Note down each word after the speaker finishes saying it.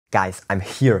Guys, I'm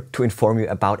here to inform you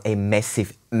about a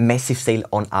massive sale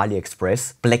on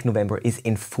AliExpress. Black November is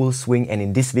in full swing, and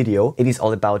in this video it is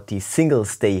all about the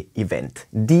Singles Day event.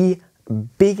 The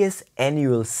biggest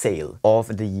annual sale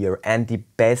of the year and the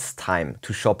best time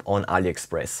to shop on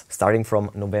AliExpress. Starting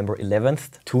from November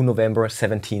 11th to November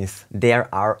 17th.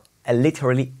 There are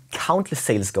literally countless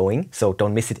sales going, so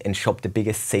don't miss it and shop the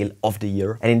biggest sale of the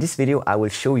year. And in this video I will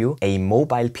show you a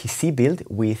mobile PC build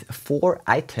with 4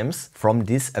 items from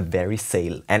this very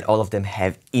sale, and all of them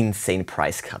have insane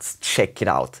price cuts. Check it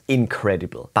out,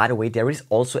 incredible. By the way, there is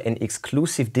also an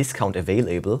exclusive discount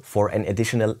available for an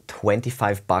additional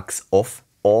 25 bucks off,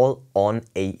 all on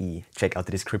AE. Check out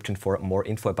the description for more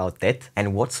info about that.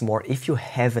 And what's more, if you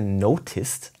haven't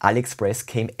noticed, AliExpress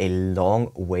came a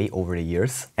long way over the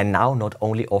years and now not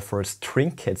only offers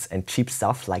trinkets and cheap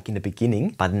stuff like in the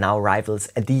beginning, but now rivals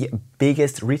the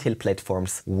biggest retail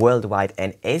platforms worldwide.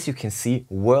 And as you can see,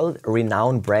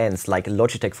 world-renowned brands like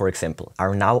Logitech, for example,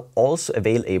 are now also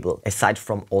available aside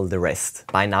from all the rest.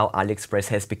 By now, AliExpress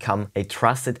has become a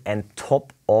trusted and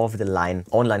top of the line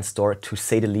online store, to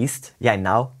say the least. Yeah,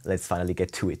 now let's finally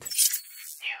get to it.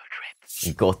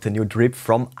 We got the new drip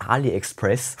from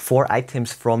AliExpress. 4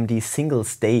 items from the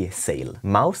Singles Day sale.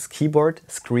 Mouse, keyboard,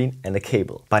 screen and a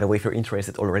cable. By the way, if you're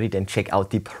interested already, then check out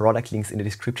the product links in the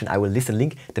description. I will list and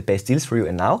link the best deals for you.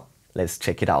 And now let's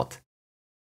check it out.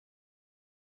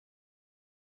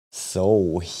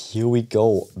 So here we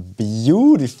go.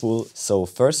 Beautiful. So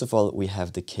first of all, we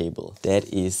have the cable.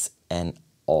 That is an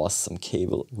awesome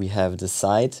cable. We have the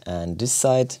side and this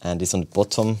on the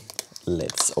bottom.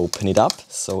 Let's open it up.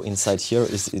 So inside here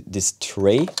is this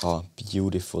tray. Oh,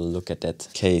 beautiful, look at that.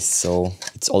 Okay, so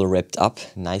it's all wrapped up,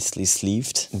 nicely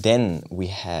sleeved. Then we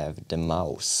have the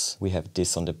mouse. We have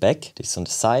this on the back, this on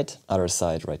the side, other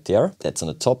side right there. That's on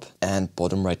the top and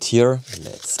bottom right here.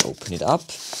 Let's open it up.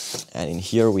 And in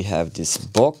here we have this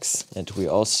box that we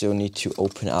also need to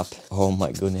open up. Oh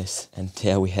my goodness. And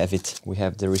there we have it. We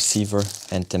have the receiver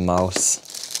and the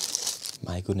mouse.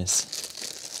 My goodness.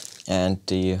 And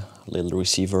the little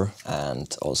receiver,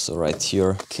 and also right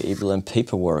here cable and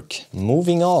paperwork.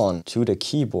 Moving on to the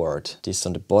keyboard. This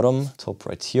on the bottom, top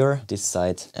right here, this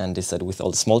side and this side with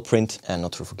all the small print, and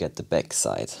not to forget the back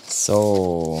side.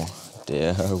 So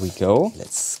there we go.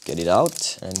 Let's get it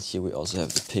out. And here we also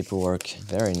have the paperwork.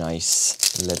 Very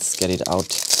nice. Let's get it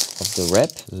out of the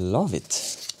wrap. Love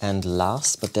it. And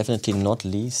last but definitely not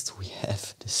least, we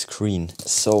have the screen.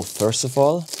 So first of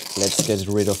all, let's get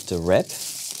rid of the wrap.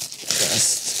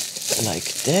 Just like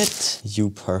that. You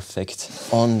perfect.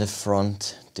 On the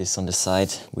front, this on the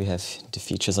side. We have the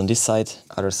features on this side,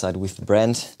 other side with the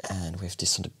brand, and we have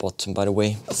this on the bottom, by the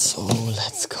way. So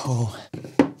let's go.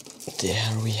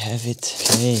 There we have it.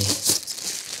 Okay,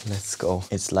 let's go.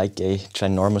 It's like a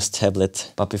ginormous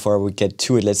tablet. But before we get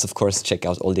to it, let's of course check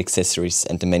out all the accessories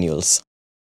and the manuals.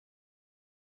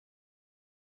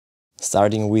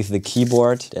 Starting with the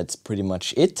keyboard, that's pretty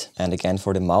much it. And again,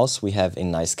 for the mouse, we have a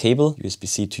nice cable,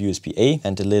 USB-C to USB-A,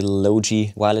 and a little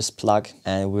Logi wireless plug.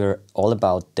 And we're all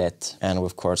about that. And we,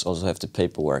 of course, also have the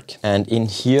paperwork. And in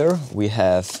here, we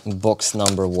have box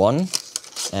number 1.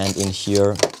 And in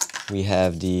here, we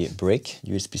have the brick,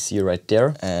 USB-C right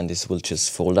there. And this will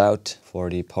just fold out for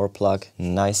the power plug.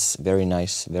 Nice, very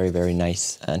nice, very, very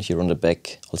nice. And here on the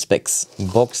back, all specs.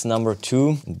 Box number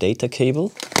 2, data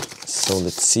cable. So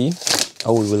let's see.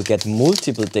 Oh, we will get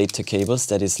multiple data cables.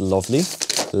 That is lovely.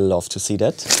 Love to see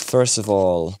that. First of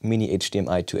all, mini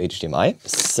HDMI to HDMI.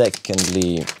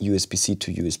 Secondly, USB-C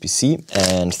to USB-C.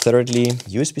 And thirdly,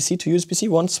 USB-C to USB-C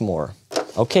once more.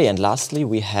 Okay, and lastly,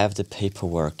 we have the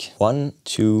paperwork. 1,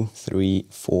 2, 3,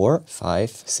 4, 5,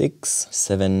 6,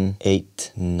 7,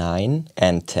 8, 9,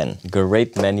 and 10.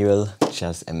 Great manual,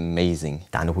 just amazing.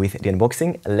 Done with the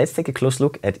unboxing. Let's take a close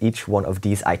look at each one of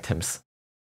these items.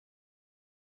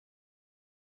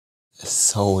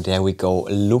 So there we go,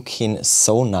 looking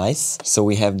so nice. So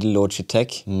we have the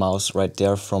Logitech mouse right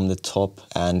there from the top,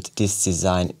 and this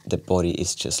design, the body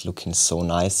is just looking so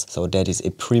nice. So that is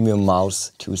a premium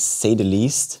mouse, to say the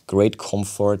least. Great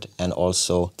comfort, and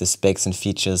also the specs and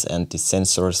features and the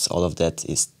sensors, all of that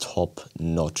is top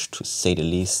notch, to say the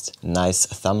least. Nice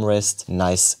thumb rest,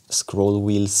 nice scroll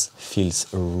wheels, feels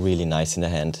really nice in the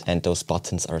hand, and those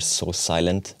buttons are so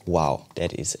silent. Wow,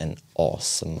 that is an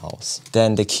awesome mouse.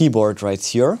 Then the keyboard right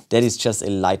here, that is just a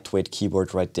lightweight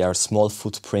keyboard right there, small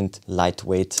footprint,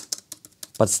 lightweight,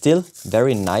 but still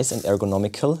very nice and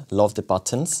ergonomical. Love the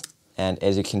buttons, and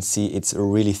as you can see, it's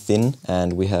really thin.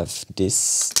 And we have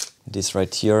this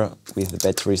right here with the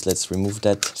batteries. Let's remove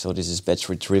that. So this is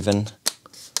battery driven.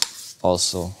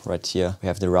 Also right here we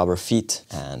have the rubber feet,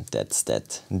 and that's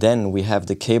that. Then we have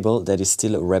the cable that is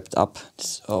still wrapped up.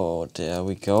 So there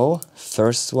we go.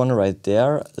 First one right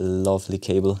there, lovely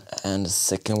cable. And the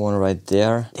second one right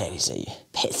there, that is a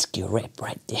pesky wrap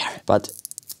right there. But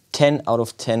 10 out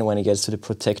of 10 when it gets to the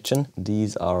protection.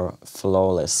 These are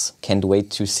flawless. Can't wait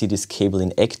to see this cable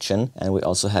in action. And we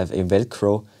also have a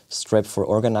Velcro strap for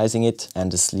organizing it,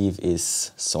 and the sleeve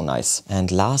is so nice.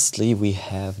 And lastly we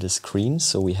have the screen.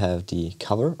 So we have the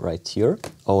cover right here.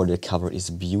 Oh, the cover is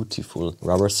beautiful.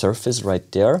 Rubber surface right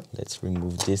there. Let's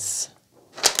remove this.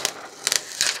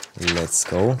 Let's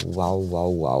go. Wow, wow,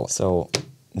 wow. So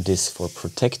this for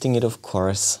protecting it, of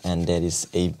course, and that is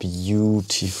a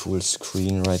beautiful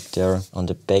screen right there. On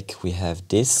the back we have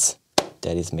this.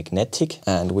 That is magnetic,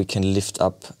 and we can lift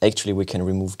up, actually we can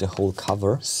remove the whole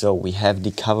cover. So we have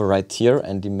the cover right here,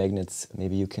 and the magnets,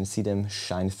 maybe you can see them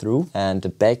shine through. And the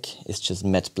back is just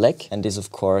matte black, and this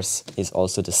of course is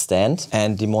also the stand.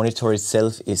 And the monitor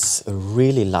itself is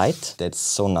really light. That's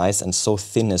so nice, and so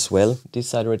thin as well. This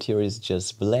side right here is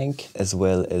just blank, as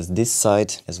well as this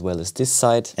side, as well as this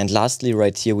side. And lastly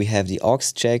right here we have the aux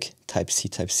jack, Type-C,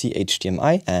 Type-C,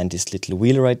 HDMI, and this little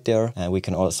wheel right there. And we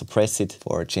can also press it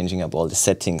for changing up all the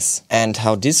settings. And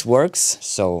how this works,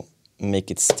 so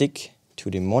make it stick to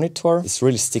the monitor. It's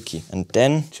really sticky, and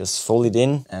then just fold it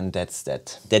in, and that's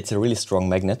that. That's a really strong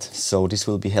magnet, so this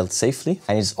will be held safely.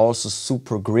 And it's also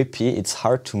super grippy, it's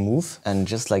hard to move. And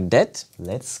just like that,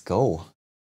 let's go.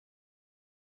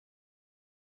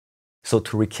 So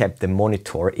to recap, the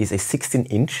monitor is a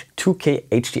 16-inch 2K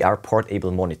HDR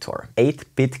port-able monitor.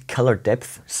 8-bit color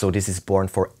depth, so this is born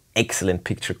for excellent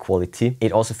picture quality.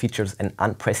 It also features an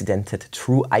unprecedented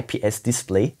true IPS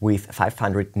display with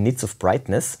 500 nits of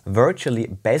brightness, virtually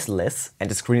bezel-less, and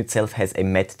the screen itself has a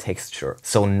matte texture,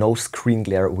 so no screen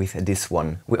glare with this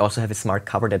one. We also have a smart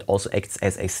cover that also acts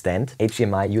as a stand,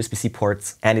 HDMI, USB-C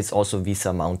ports, and it's also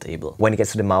VESA mountable. When it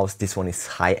gets to the mouse, this one is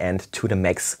high-end to the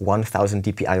max, 1000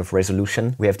 dpi of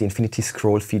resolution. We have the infinity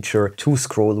scroll feature, 2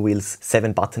 scroll wheels,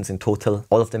 7 buttons in total,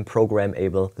 all of them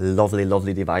programmable. Lovely,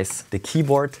 lovely device. The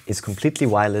keyboard is completely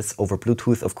wireless over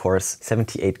Bluetooth, of course.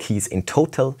 78 keys in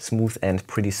total, smooth and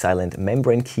pretty silent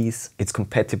membrane keys. It's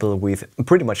compatible with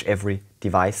pretty much every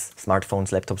device,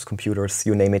 smartphones, laptops, computers,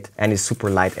 you name it, and is super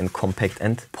light and compact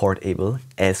and portable,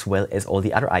 as well as all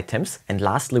the other items. And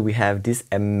lastly, we have this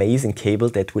amazing cable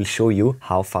that will show you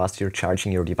how fast you're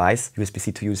charging your device.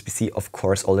 USB-C to USB-C, of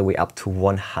course, all the way up to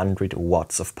 100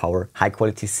 watts of power. High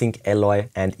quality zinc alloy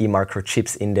and eMarker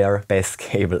chips in there. Best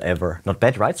cable ever. Not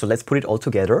bad, right? So let's put it all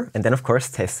together and then of course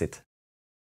test it.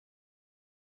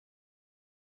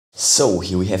 So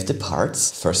here we have the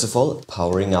parts. First of all,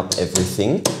 powering up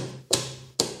everything.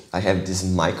 I have this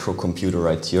microcomputer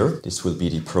right here. This will be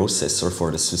the processor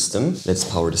for the system. Let's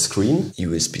power the screen.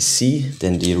 USB-C,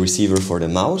 then the receiver for the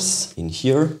mouse in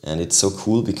here. And it's so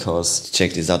cool because,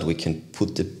 check this out, we can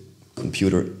put the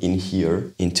computer in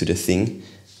here into the thing.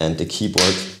 And the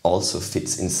keyboard also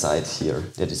fits inside here.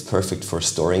 That is perfect for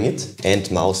storing it.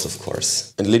 And mouse, of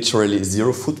course. And literally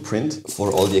zero footprint for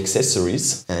all the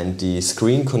accessories. And the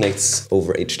screen connects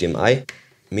over HDMI,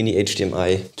 mini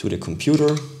HDMI to the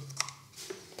computer.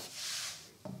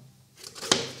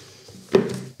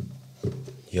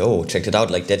 Yo, check it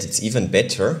out, like that it's even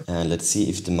better. And let's see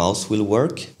if the mouse will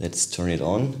work. Let's turn it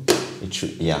on. It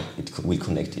should, yeah, it will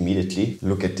connect immediately.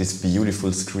 Look at this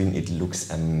beautiful screen, it looks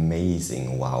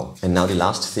amazing, wow. And now the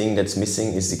last thing that's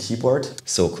missing is the keyboard.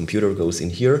 So computer goes in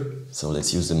here. So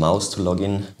let's use the mouse to log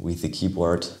in with the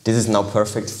keyboard. This is now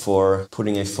perfect for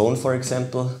putting a phone, for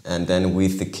example. And then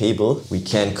with the cable, we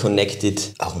can connect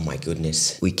it. Oh my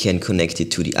goodness. We can connect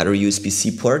it to the other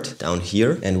USB-C port down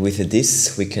here. And with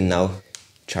this, we can now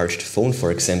charge the phone, for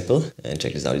example. And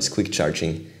check this out, it's quick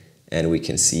charging. And we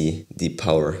can see the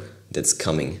power that's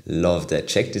coming. Love that.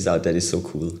 Check this out, that is so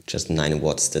cool. Just 9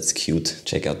 watts, that's cute.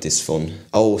 Check out this phone.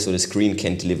 Oh, so the screen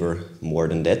can't deliver more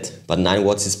than that. But 9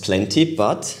 watts is plenty,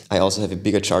 but I also have a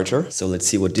bigger charger. So let's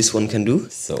see what this one can do.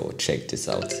 So check this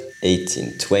out.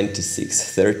 18,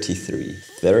 26, 33,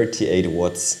 38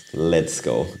 watts. Let's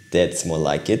go. That's more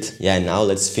like it. Yeah, now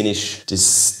let's finish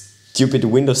this stupid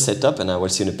Windows setup and I will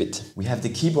see you in a bit. We have the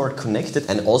keyboard connected,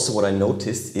 and also what I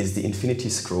noticed is the infinity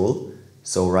scroll.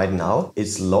 So right now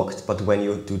it's locked, but when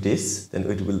you do this, then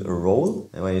it will roll,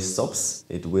 and when it stops,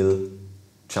 it will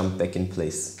jump back in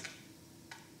place.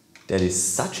 That is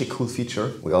such a cool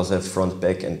feature. We also have front,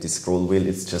 back, and the scroll wheel.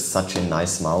 It's just such a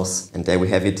nice mouse. And there we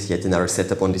have it, yet another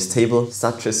setup on this table.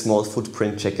 Such a small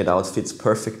footprint, check it out, fits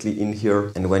perfectly in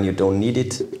here. And when you don't need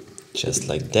it, just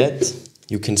like that,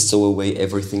 you can stow away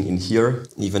everything in here,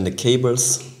 even the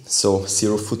cables. So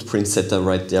zero footprint setup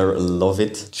right there, love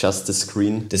it. Just the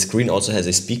screen. The screen also has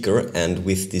a speaker, and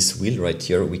with this wheel right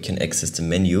here we can access the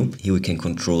menu. Here we can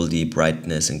control the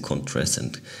brightness and contrast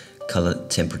and color,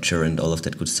 temperature and all of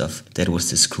that good stuff. That was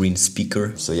the screen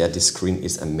speaker. So yeah, this screen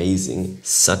is amazing.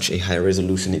 Such a high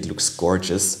resolution, it looks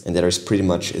gorgeous. And there is pretty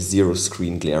much zero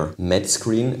screen glare. Matte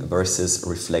screen versus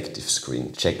reflective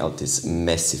screen. Check out this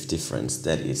massive difference.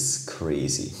 That is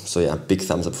crazy. So yeah, big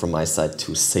thumbs up from my side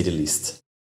to say the least.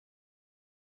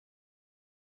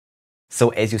 So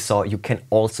as you saw, you can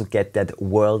also get that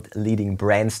world-leading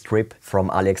brand strip from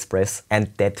AliExpress,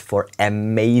 and that for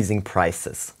amazing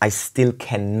prices. I still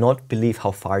cannot believe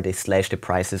how far they slashed the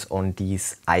prices on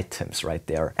these items right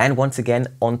there. And once again,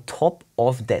 on top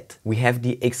of that, we have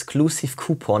the exclusive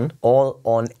coupon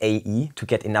ALLONAE to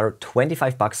get another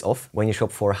 25 bucks off when you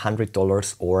shop for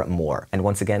 $100 or more. And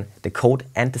once again, the code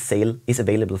and the sale is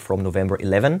available from November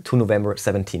 11 to November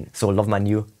 17. So love my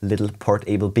new little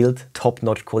portable build,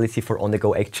 top-notch quality for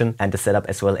on-the-go action, and the setup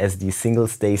as well as the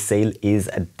Singles Day sale is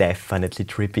definitely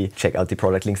trippy. Check out the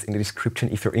product links in the description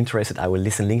if you're interested. I will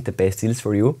list and link the best deals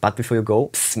for you. But before you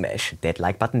go, smash that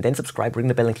like button, then subscribe, ring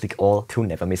the bell and click all to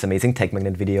never miss amazing tech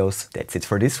magnet videos. That's it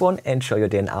for this one, and show you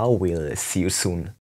then I will see you soon.